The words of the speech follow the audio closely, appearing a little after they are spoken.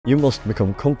You must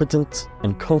become competent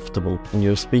and comfortable in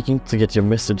your speaking to get your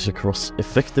message across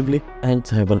effectively and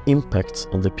to have an impact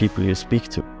on the people you speak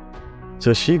to.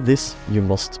 To achieve this, you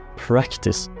must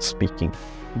practice speaking.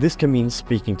 This can mean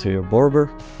speaking to your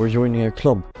barber or joining a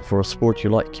club for a sport you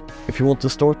like. If you want to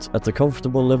start at a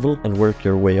comfortable level and work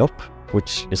your way up,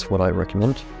 which is what I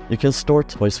recommend, you can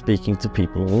start by speaking to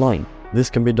people online. This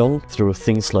can be done through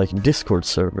things like Discord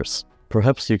servers.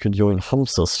 Perhaps you could join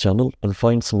Hamza's channel and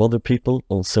find some other people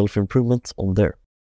on self-improvement on there.